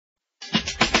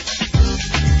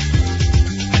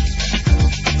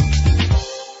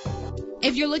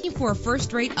If you're looking for a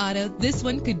first-rate auto, this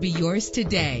one could be yours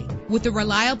today. With a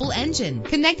reliable engine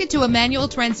connected to a manual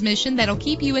transmission that'll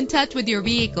keep you in touch with your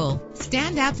vehicle.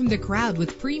 Stand out from the crowd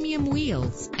with premium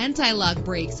wheels. Anti-lock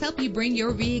brakes help you bring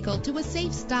your vehicle to a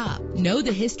safe stop. Know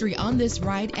the history on this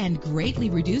ride and greatly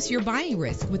reduce your buying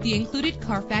risk with the included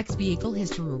Carfax Vehicle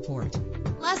History Report.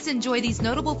 Plus, enjoy these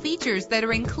notable features that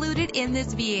are included in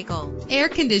this vehicle: air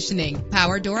conditioning,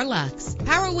 power door locks,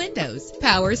 power windows,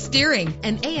 power steering,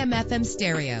 and AM/FM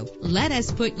stereo. Let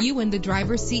us put you in the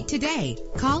driver's seat today.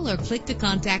 Call or click to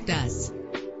contact us.